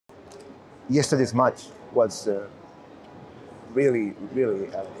yesterday's match was really, really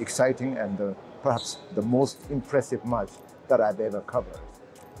exciting and perhaps the most impressive match that I've ever covered.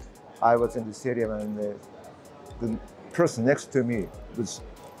 I was in the stadium and the person next to me was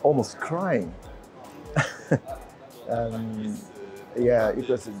almost crying. Yeah, it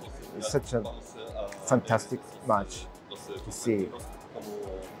was such a fantastic match to see.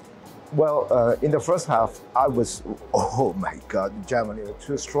 Well, in the first half, I was, oh my God, Germany were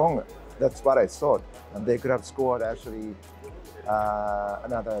too strong. That's what I thought. And they could have scored actually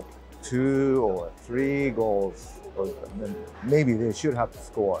another 2 or 3 goals. Or maybe they should have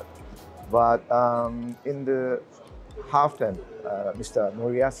scored. But in the halftime, Mr.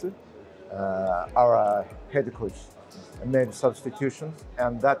 Noriyasu, our head coach, made substitutions,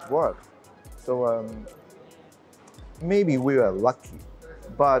 and that worked. So maybe we were lucky,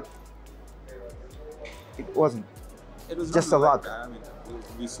 but it wasn't. It was just a luck. I mean,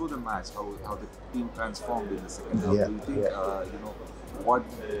 we saw the match, how the team transformed in the second half. Yeah, Do you think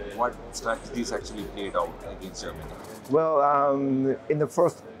what strategies actually played out against Germany? Well, in the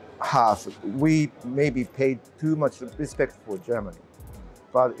first half, we maybe paid too much respect for Germany,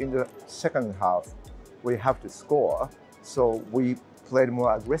 but in the second half, we have to score, so we played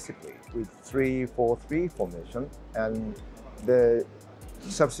more aggressively with 3-4-3 formation, and the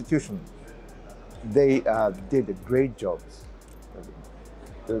substitution, they did a great job.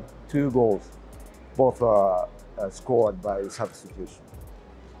 The 2 goals, both are scored by substitution.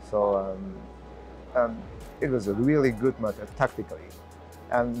 So it was a really good match tactically,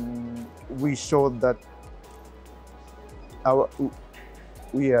 and we showed that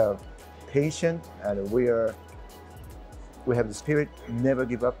we are patient and we have the spirit, never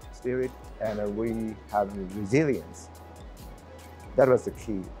give up spirit, and we have resilience. That was the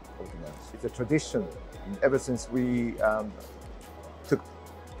key of the match. It's a tradition. Ever since we took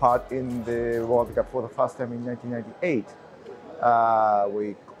part in the World Cup for the first time in 1998,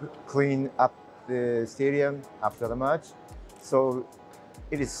 we cleaned up the stadium after the match. So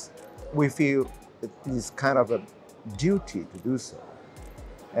we feel it is kind of a duty to do so.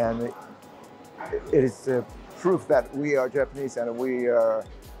 And it is proof that we are Japanese and we are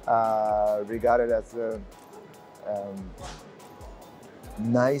regarded as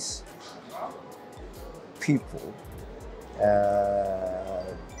nice people.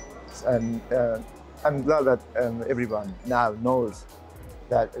 And I'm glad that everyone now knows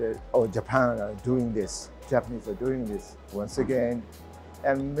that Japan are doing this, Japanese are doing this once again,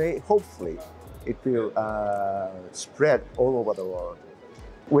 and hopefully it will spread all over the world.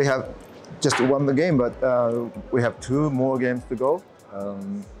 We have just won the game, but we have 2 more games to go.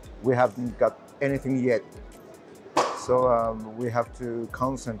 We haven't got anything yet, so we have to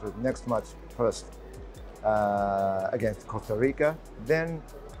concentrate next match first against Costa Rica. Then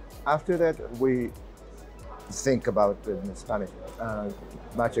after that, we think about the Spanish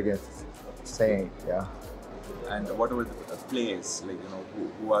match against Spain. Yeah. And what about the players? Like,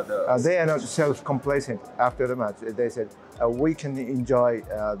 who are the? They are not self-complacent after the match. They said we can enjoy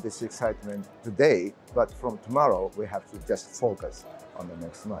this excitement today, but from tomorrow we have to just focus on the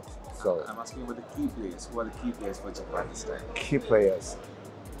next match. So I'm asking about the key players. Who are the key players for Japan this time? Key players.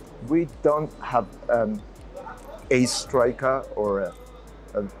 We don't have a striker or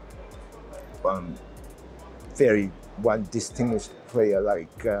a very one distinguished player like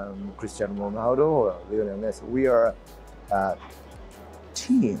Cristiano Ronaldo or Lionel Messi. We are a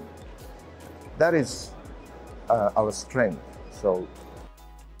team. That is our strength. So